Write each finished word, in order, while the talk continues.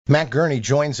Matt Gurney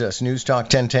joins us,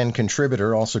 NEWSTALK 1010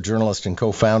 contributor, also journalist and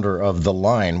co-founder of The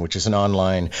Line, which is an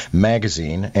online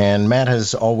magazine. And Matt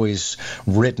has always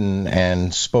written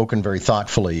and spoken very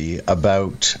thoughtfully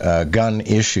about gun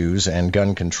issues and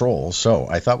gun control. So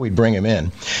I thought we'd bring him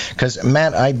in. Because,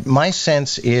 Matt, my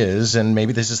sense is, and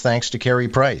maybe this is thanks to Carey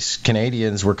Price,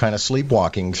 Canadians were kind of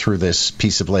sleepwalking through this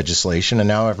piece of legislation, and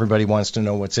now everybody wants to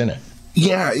know what's in it.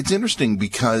 Yeah, it's interesting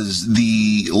because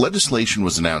the legislation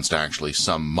was announced actually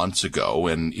some months ago,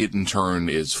 and it in turn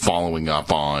is following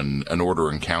up on an order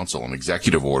in council, an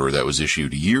executive order that was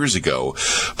issued years ago.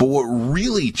 But what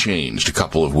really changed a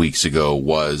couple of weeks ago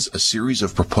was a series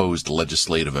of proposed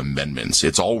legislative amendments.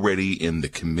 It's already in the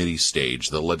committee stage.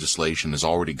 The legislation has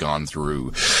already gone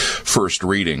through first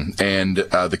reading, and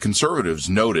the Conservatives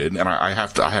noted, and I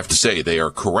have to say they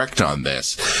are correct on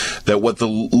this, that what the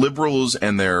Liberals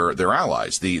and their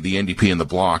allies, the NDP and the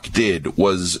Bloc, did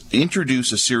was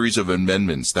introduce a series of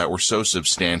amendments that were so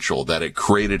substantial that it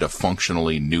created a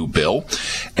functionally new bill.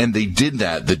 And they did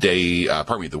that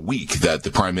the week that the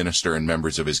Prime Minister and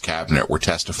members of his cabinet were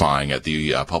testifying at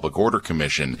the Public Order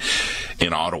Commission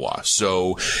in Ottawa.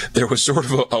 So there was sort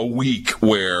of a week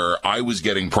where I was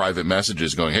getting private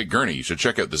messages going, "Hey, Gurney, you should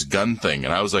check out this gun thing."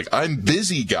 And I was like, "I'm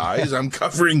busy, guys. I'm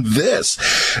covering this."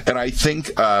 And I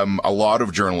think a lot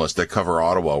of journalists that cover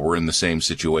Ottawa were in the same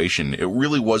situation. It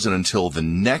really wasn't until the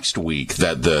next week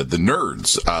that the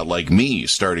nerds like me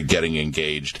started getting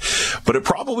engaged. But it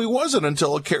probably wasn't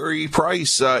until a Carey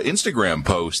Price Instagram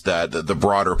post that the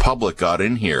broader public got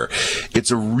in here.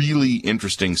 It's a really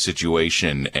interesting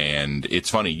situation, and it's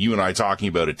funny, you and I talking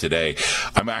about it today,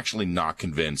 I'm actually not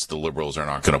convinced the Liberals are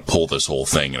not going to pull this whole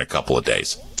thing in a couple of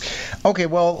days. Okay,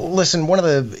 well, listen, one of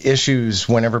the issues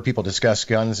whenever people discuss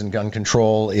guns and gun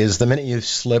control is the minute you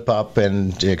slip up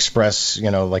and express,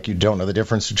 like you don't know the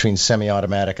difference between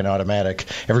semi-automatic and automatic,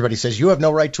 everybody says you have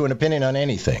no right to an opinion on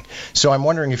anything. So I'm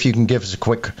wondering if you can give us a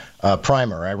quick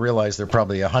primer. I realize there are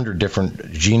probably 100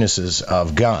 different genuses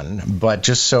of gun, but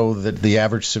just so that the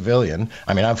average civilian,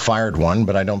 I've fired one,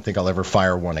 but I don't think I'll ever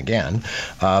fire one again,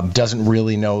 doesn't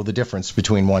really know the difference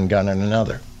between one gun and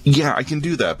another. Yeah, I can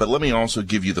do that, but let me also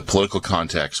give you the political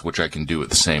context, which I can do at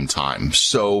the same time.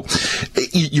 So,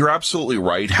 you're absolutely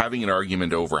right. Having an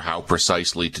argument over how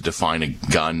precisely to define a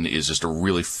gun is just a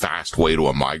really fast way to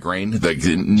a migraine.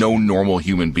 No normal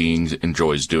human being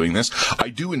enjoys doing this. I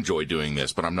do enjoy doing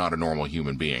this, but I'm not a normal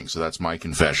human being, so that's my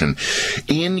confession.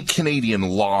 In Canadian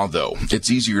law, though, it's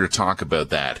easier to talk about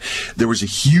that. There was a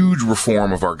huge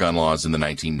reform of our gun laws in the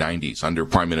 1990s under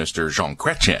Prime Minister Jean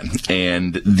Chrétien,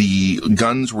 and the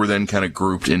guns were then kind of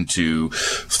grouped into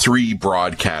three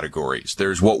broad categories.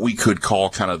 There's what we could call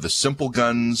kind of the simple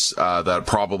guns that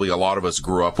probably a lot of us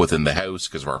grew up with in the house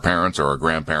because of our parents or our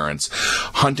grandparents,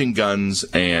 hunting guns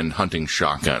and hunting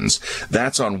shotguns.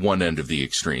 That's on one end of the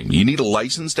extreme. You need a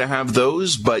license to have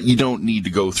those, but you don't need to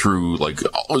go through like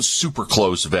super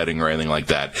close vetting or anything like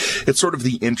that. It's sort of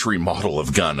the entry model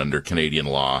of gun under Canadian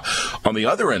law. On the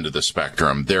other end of the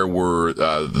spectrum, there were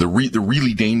the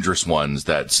really dangerous ones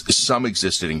that some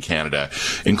existed in Canada,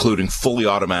 including fully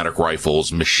automatic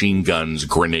rifles, machine guns,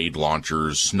 grenade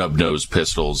launchers, snub-nosed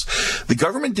pistols. The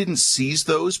government didn't seize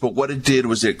those, but what it did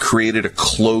was it created a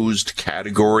closed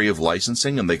category of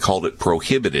licensing, and they called it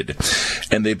prohibited.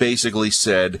 And they basically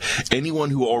said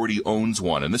anyone who already owns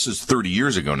one, and this is 30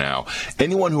 years ago now,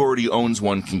 anyone who already owns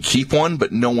one can keep one,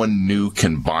 but no one new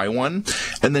can buy one.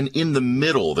 And then in the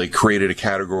middle, they created a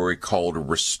category called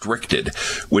restricted,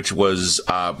 which was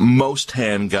most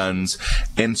handguns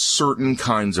and certain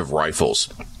kinds of rifles.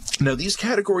 Now, these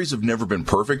categories have never been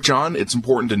perfect, John. It's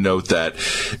important to note that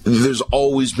there's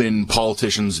always been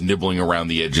politicians nibbling around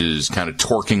the edges, kind of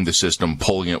torquing the system,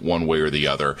 pulling it one way or the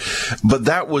other. But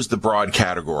that was the broad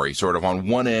category. Sort of on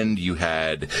one end, you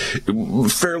had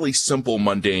fairly simple,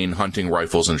 mundane hunting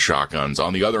rifles and shotguns.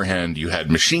 On the other hand, you had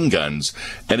machine guns.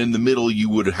 And in the middle, you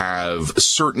would have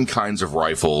certain kinds of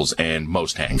rifles and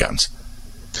most handguns.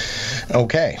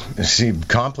 Okay. See,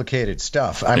 complicated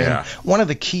stuff. I mean, one of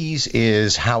the keys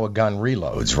is how a gun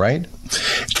reloads, right?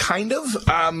 Kind of.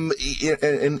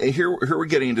 And here we're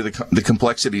getting into the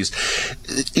complexities.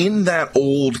 In that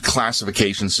old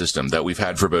classification system that we've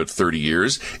had for about 30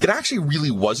 years, it actually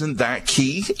really wasn't that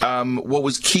key. What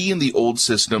was key in the old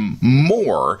system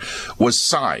more was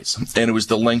size, and it was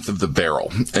the length of the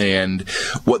barrel. And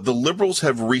what the Liberals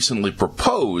have recently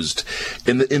proposed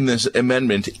in this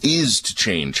amendment is to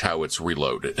change how it's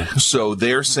reloaded. So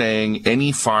they're saying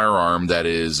any firearm that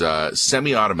is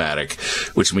semi-automatic,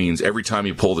 which means every every time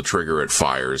you pull the trigger it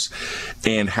fires,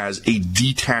 and has a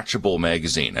detachable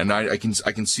magazine. And I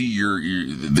can see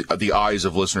the eyes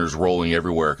of listeners rolling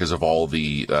everywhere because of all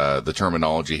the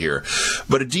terminology here.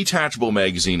 But a detachable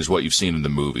magazine is what you've seen in the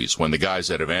movies, when the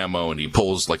guy's out of ammo and he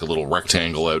pulls like a little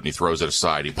rectangle out and he throws it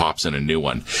aside, he pops in a new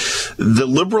one. The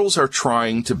liberals are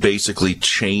trying to basically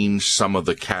change some of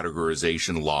the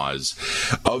categorization laws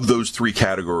of those three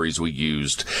categories we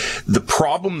used. The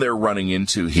problem they're running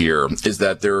into here is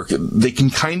that they can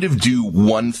kind of do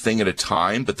one thing at a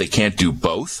time, but they can't do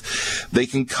both. They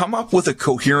can come up with a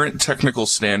coherent technical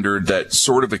standard that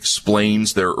sort of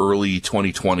explains their early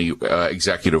 2020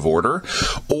 executive order,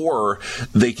 or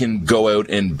they can go out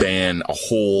and ban a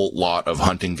whole lot of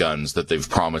hunting guns that they've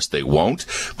promised they won't,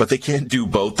 but they can't do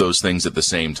both those things at the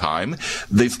same time.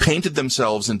 They've painted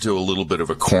themselves into a little bit of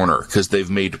a corner because they've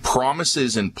made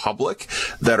promises in public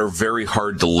that are very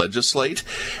hard to legislate.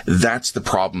 That's the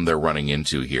problem they're running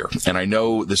into here. And I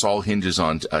know this all hinges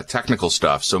on technical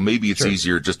stuff, so maybe it's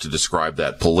easier just to describe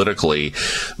that politically.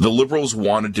 The liberals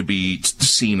wanted to be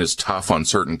seen as tough on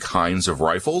certain kinds of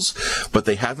rifles, but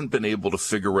they haven't been able to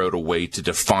figure out a way to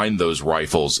define those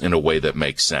rifles in a way that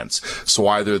makes sense. So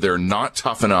either they're not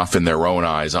tough enough in their own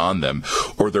eyes on them,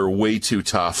 or they're way too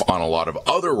tough on a lot of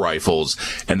other rifles,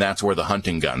 and that's where the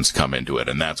hunting guns come into it,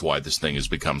 and that's why this thing has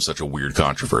become such a weird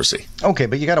controversy. Okay,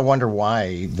 but you got to wonder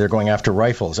why they're going after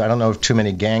rifles. I don't know of too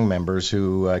many gang members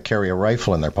who carry a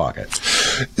rifle in their pocket.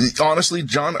 Honestly,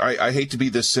 John, I hate to be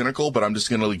this cynical, but I'm just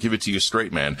going to give it to you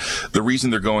straight, man. The reason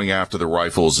they're going after the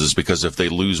rifles is because if they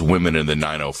lose women in the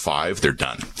 905, they're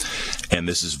done. And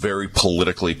this is very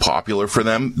politically popular for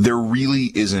them. There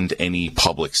really isn't any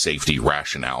public safety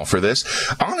rationale for this.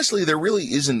 Honestly, there really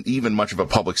isn't even much of a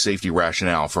public safety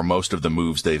rationale for most of the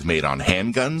moves they've made on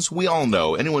handguns. We all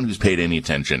know, anyone who's paid any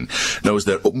attention knows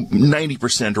that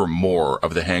 90% or more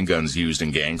of the handguns used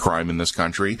in gang crime in this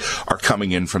country are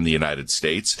coming in from the United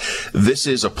States. This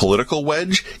is a political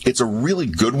wedge. It's a really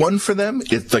good one for them.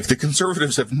 It's like the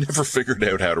conservatives have never figured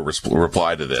out how to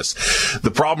reply to this.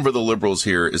 The problem for the liberals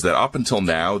here is that up until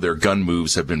now, their gun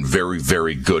moves have been very,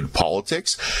 very good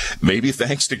politics. Maybe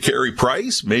thanks to Carey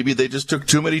Price. Maybe they just took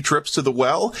too many trips to the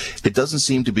well. It doesn't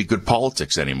seem to be good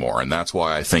politics anymore, and that's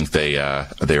why I think they are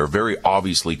very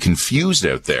obviously confused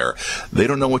out there. They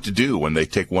don't know what to do when they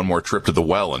take one more trip to the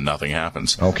well and nothing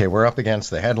happens. Okay, we're up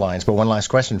against the headlines, but one last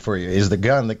question for you. Is the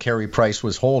gun that Carey Price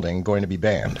was holding going to be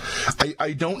banned?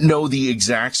 I don't know the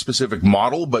exact specific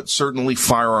model, but certainly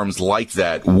firearms like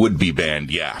that would be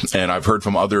banned, yeah. And I've heard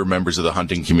from other members of the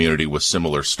hunting community with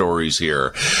similar stories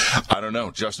here. I don't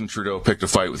know. Justin Trudeau picked a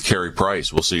fight with Carey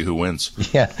Price. We'll see who wins.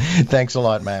 Yeah. Thanks a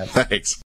lot, Matt. Thanks.